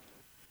today.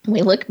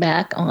 We look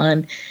back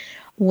on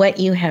what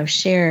you have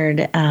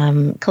shared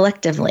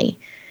collectively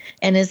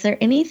And is there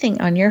anything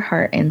on your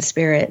heart and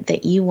spirit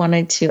that you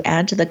wanted to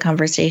add to the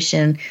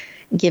conversation,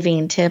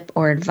 giving tip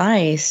or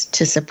advice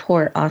to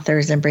support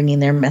authors in bringing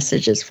their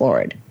messages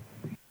forward?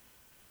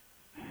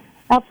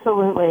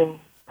 Absolutely.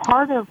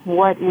 Part of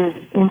what is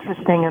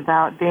interesting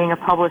about being a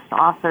published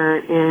author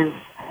is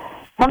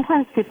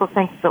sometimes people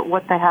think that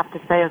what they have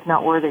to say is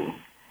not worthy.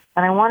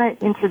 And I want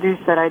to introduce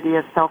that idea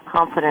of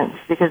self-confidence,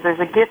 because there's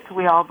a gift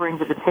we all bring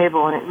to the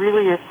table, and it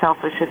really is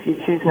selfish if you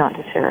choose not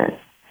to share it.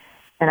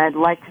 And I'd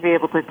like to be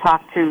able to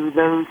talk to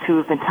those who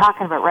have been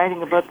talking about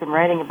writing a book and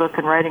writing a book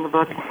and writing a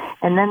book,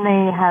 and then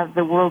they have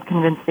the world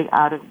convince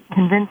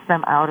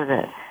them out of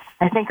it.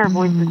 I think our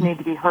voices need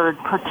to be heard,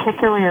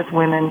 particularly as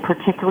women,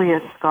 particularly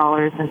as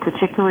scholars, and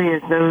particularly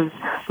as those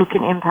who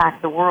can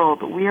impact the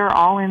world. We are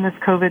all in this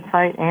COVID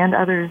fight and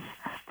others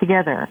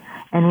together,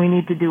 and we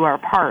need to do our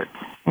part.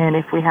 And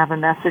if we have a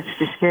message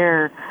to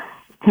share,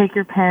 take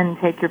your pen,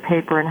 take your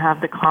paper, and have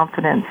the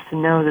confidence to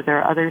know that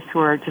there are others who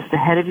are just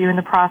ahead of you in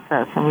the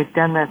process, and we've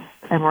done this,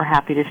 and we're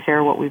happy to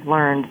share what we've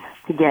learned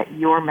to get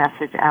your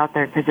message out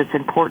there, because it's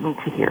important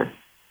to hear.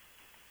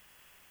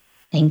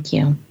 Thank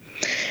you.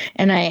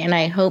 And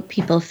I hope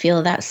people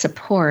feel that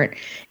support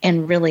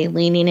and really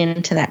leaning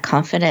into that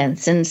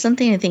confidence. And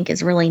something I think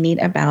is really neat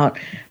about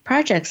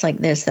projects like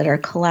this that are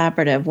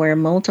collaborative, where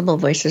multiple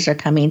voices are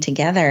coming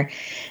together,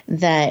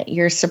 that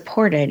you're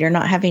supported. You're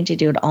not having to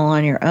do it all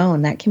on your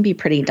own. That can be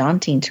pretty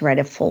daunting to write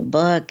a full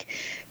book,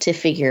 to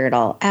figure it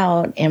all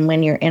out. And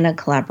when you're in a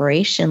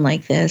collaboration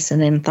like this,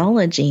 an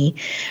anthology,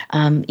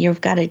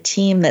 you've got a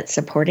team that's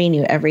supporting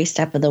you every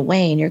step of the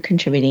way, and you're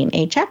contributing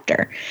a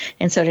chapter.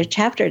 And so at a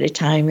chapter at a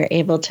time, you're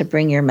able to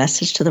bring your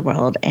message to the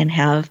world and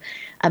have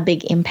a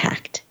big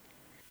impact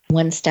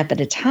one step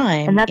at a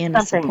time in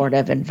a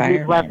supportive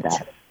environment. We love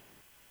that.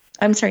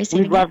 I'm sorry,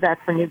 we love that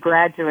for new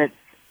graduates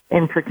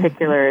in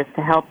particular, is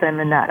to help them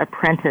in that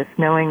apprentice,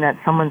 knowing that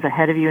someone's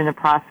ahead of you in the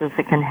process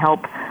that can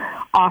help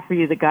offer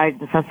you the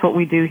guidance. That's what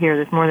we do here.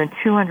 There's more than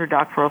 200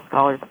 doctoral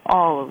scholars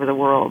all over the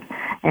world,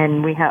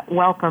 and we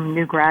welcome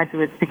new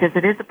graduates because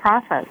it is a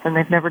process, and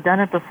they've never done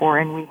it before,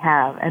 and we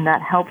have, and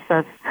that helps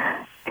us.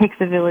 Takes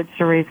a village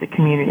to raise a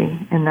community,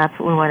 and that's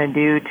what we want to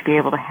do, to be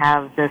able to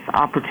have this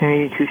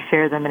opportunity to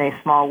share them in a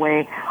small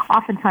way.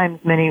 Oftentimes,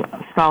 many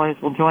scholars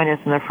will join us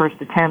in their first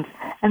attempts,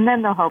 and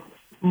then they'll help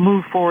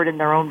move forward in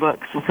their own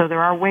books. And so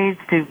there are ways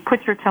to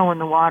put your toe in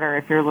the water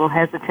if you're a little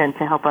hesitant,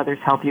 to help others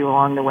help you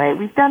along the way.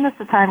 We've done this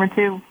a time or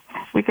two.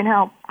 We can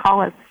help.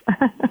 Call us.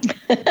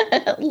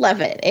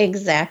 Love it.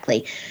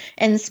 Exactly.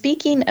 And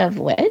speaking of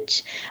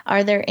which,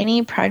 are there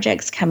any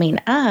projects coming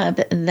up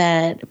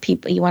that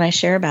people you want to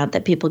share about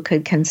that people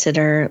could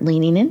consider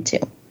leaning into?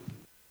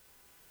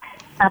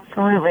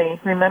 Absolutely.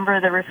 Remember,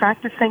 the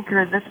Refractive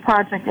Thinker, this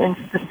project in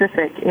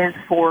specific, is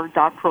for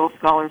doctoral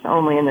scholars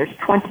only, and there's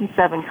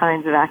 27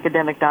 kinds of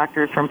academic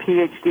doctors, from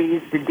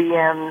PhDs to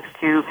DMs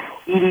to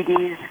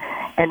EDDs,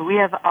 and we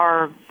have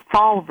our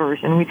fall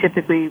version. We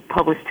typically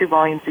publish 2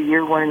 volumes a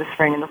year, one in the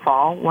spring and the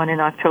fall. One in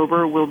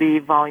October will be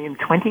volume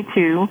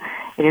 22.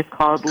 It is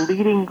called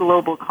Leading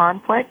Global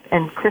Conflict,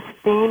 and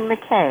Christine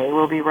McKay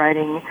will be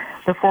writing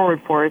the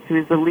foreword for us, who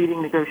is the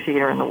leading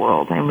negotiator in the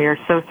world. And we are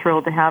so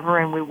thrilled to have her,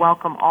 and we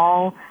welcome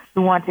all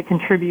who want to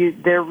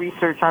contribute their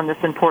research on this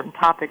important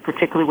topic,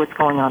 particularly what's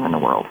going on in the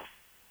world.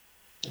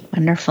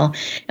 Wonderful.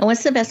 And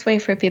what's the best way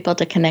for people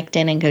to connect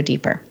in and go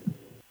deeper?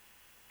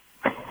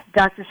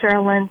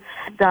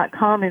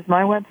 DrCherylLentz.com is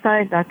my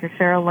website,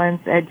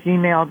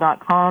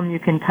 drcherylLentz@gmail.com. You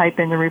can type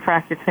in the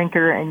Refractive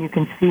Thinker, and you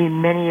can see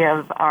many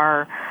of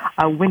our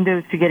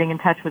windows to getting in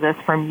touch with us,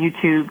 from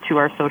YouTube to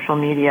our social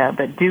media.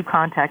 But do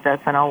contact us,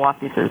 and I'll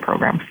walk you through the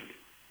program.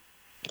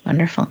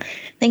 Wonderful.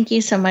 Thank you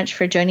so much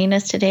for joining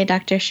us today,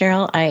 Dr.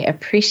 Cheryl. I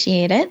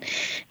appreciate it.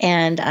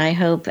 And I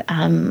hope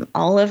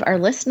all of our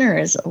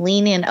listeners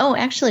lean in. Oh,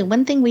 actually,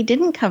 one thing we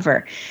didn't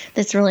cover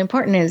that's really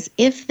important is,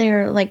 if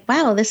they're like,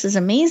 wow, this is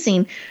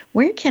amazing,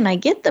 where can I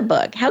get the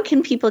book? How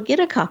can people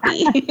get a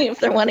copy if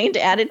they're wanting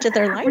to add it to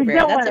their library?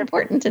 That's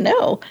important to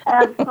know.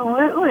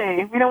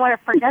 Absolutely. We don't want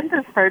to forget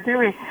this part, do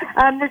we?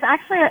 There's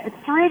actually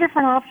 3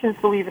 different options,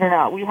 believe it or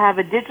not. We have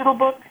a digital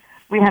book,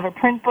 we have a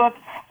print book,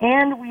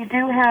 and we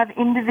do have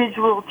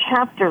individual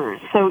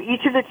chapters. So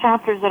each of the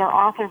chapters that are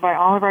authored by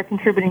all of our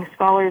contributing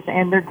scholars,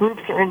 and their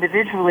groups or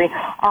individually,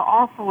 are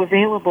also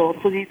available,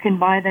 so that you can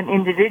buy them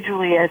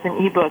individually as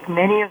an ebook.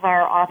 Many of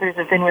our authors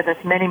have been with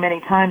us many, many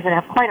times and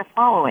have quite a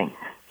following.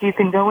 So you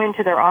can go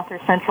into their Author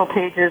Central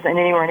pages and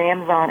anywhere on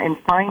Amazon and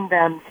find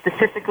them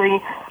specifically,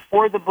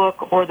 or the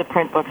book or the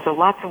print book. So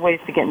lots of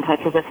ways to get in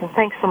touch with us. And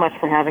thanks so much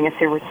for having us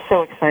here. We're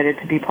so excited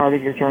to be part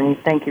of your journey.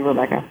 Thank you,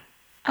 Rebecca.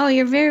 Oh,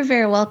 you're very,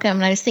 very welcome.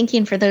 And I was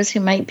thinking, for those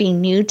who might be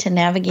new to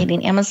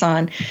navigating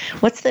Amazon,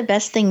 what's the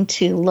best thing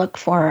to look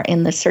for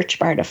in the search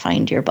bar to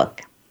find your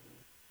book?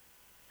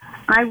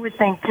 I would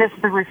think just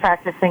the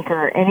Refractive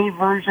Thinker. Any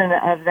version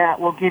of that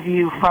will give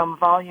you from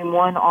volume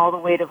 1 all the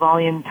way to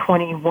volume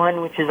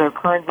 21, which is our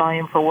current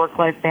volume for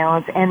work-life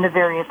balance, and the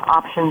various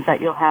options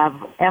that you'll have.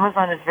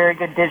 Amazon is very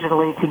good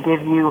digitally to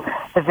give you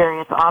the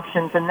various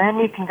options. And then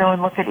you can go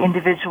and look at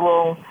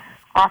individual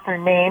author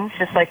names,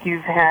 just like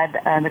you've had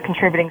the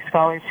contributing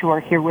scholars who are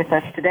here with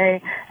us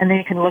today, and then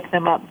you can look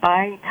them up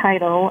by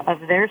title of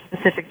their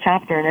specific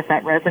chapter, and if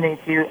that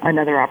resonates you,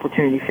 another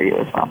opportunity for you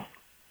as well.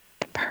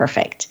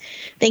 Perfect.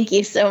 Thank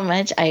you so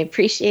much. I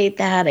appreciate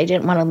that. I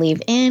didn't want to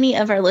leave any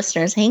of our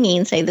listeners hanging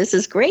and say, this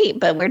is great,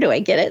 but where do I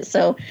get it?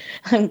 So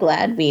I'm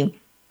glad we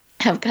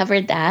have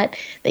covered that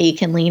you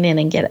can lean in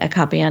and get a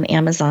copy on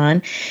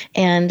Amazon.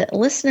 And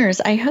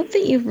listeners, I hope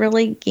that you've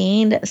really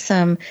gained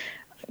some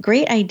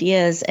great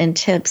ideas and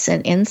tips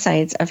and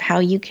insights of how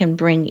you can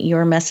bring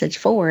your message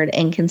forward,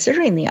 and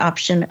considering the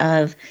option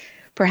of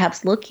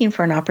perhaps looking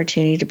for an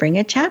opportunity to bring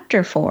a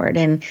chapter forward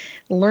and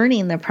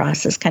learning the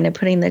process, kind of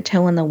putting the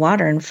toe in the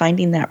water and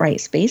finding that right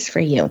space for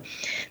you,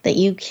 that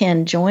you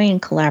can join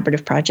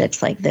collaborative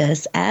projects like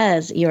this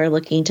as you're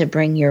looking to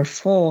bring your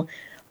full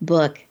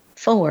book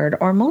forward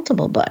or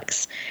multiple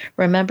books.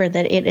 Remember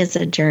that it is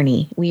a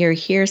journey. We are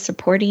here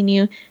supporting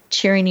you,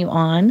 cheering you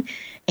on,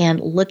 and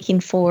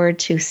looking forward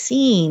to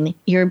seeing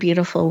your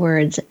beautiful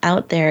words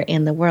out there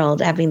in the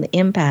world, having the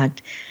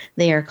impact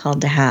they are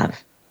called to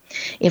have.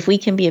 If we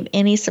can be of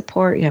any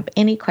support, you have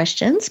any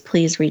questions,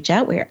 please reach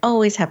out. We are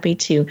always happy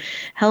to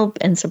help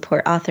and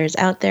support authors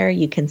out there.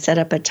 You can set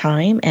up a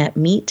time at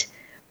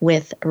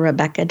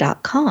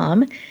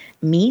meetwithrebecca.com,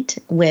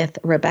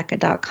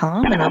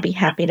 meetwithrebecca.com, and I'll be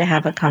happy to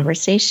have a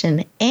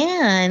conversation.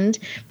 And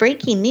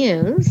breaking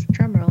news,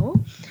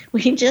 drumroll,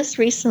 we just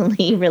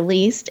recently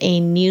released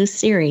a new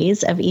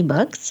series of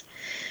ebooks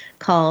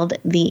called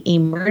the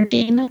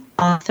Emerging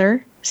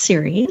Author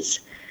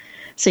Series.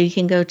 So you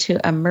can go to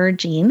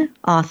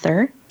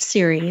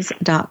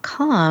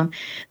emergingauthorseries.com.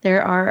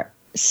 There are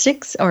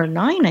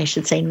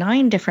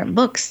 9 different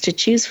books to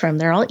choose from.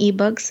 They're all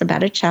ebooks,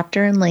 about a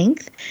chapter in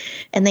length,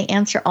 and they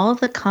answer all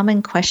of the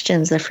common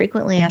questions, the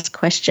frequently asked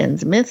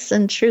questions, myths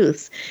and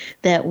truths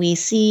that we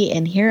see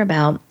and hear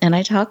about. And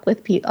I talk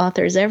with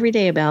authors every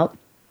day about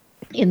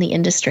in the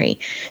industry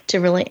to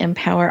really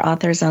empower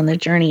authors on the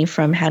journey,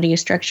 from how do you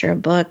structure a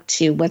book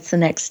to what's the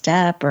next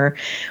step, or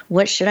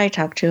what should I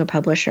talk to a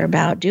publisher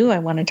about? Do I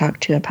want to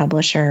talk to a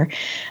publisher?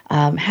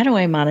 How do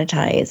I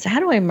monetize? How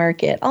do I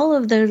market? All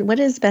of those,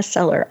 what is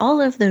bestseller? All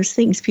of those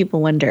things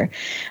people wonder.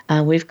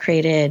 We've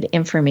created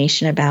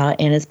information about,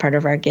 and as part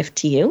of our gift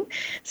to you.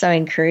 So I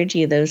encourage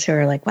you, those who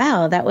are like,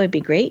 wow, that would be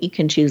great. You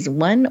can choose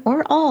one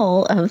or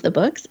all of the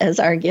books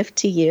as our gift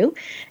to you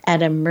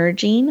at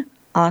emergingauthorseries.com.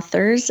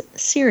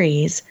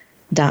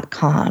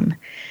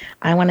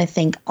 I want to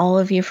thank all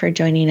of you for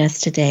joining us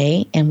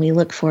today, and we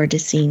look forward to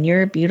seeing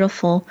your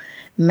beautiful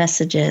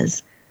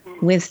messages,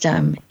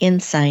 wisdom,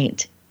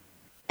 insight,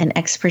 and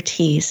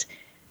expertise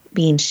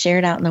being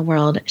shared out in the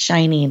world,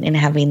 shining and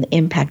having the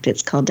impact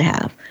it's called to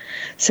have.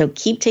 So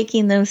keep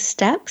taking those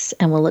steps,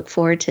 and we'll look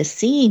forward to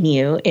seeing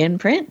you in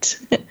print.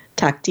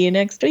 Talk to you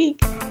next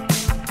week.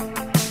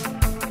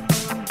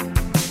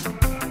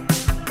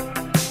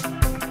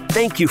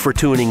 Thank you for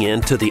tuning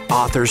in to The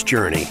Author's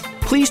Journey.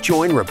 Please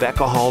join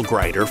Rebecca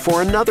Hall-Gruyter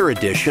for another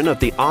edition of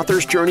the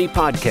Author's Journey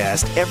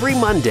podcast every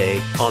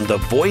Monday on the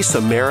Voice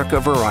America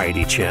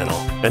Variety Channel.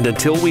 And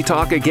until we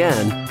talk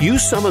again,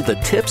 use some of the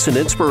tips and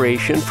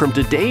inspiration from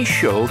today's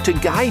show to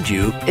guide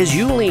you as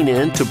you lean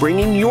in to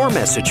bringing your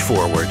message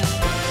forward.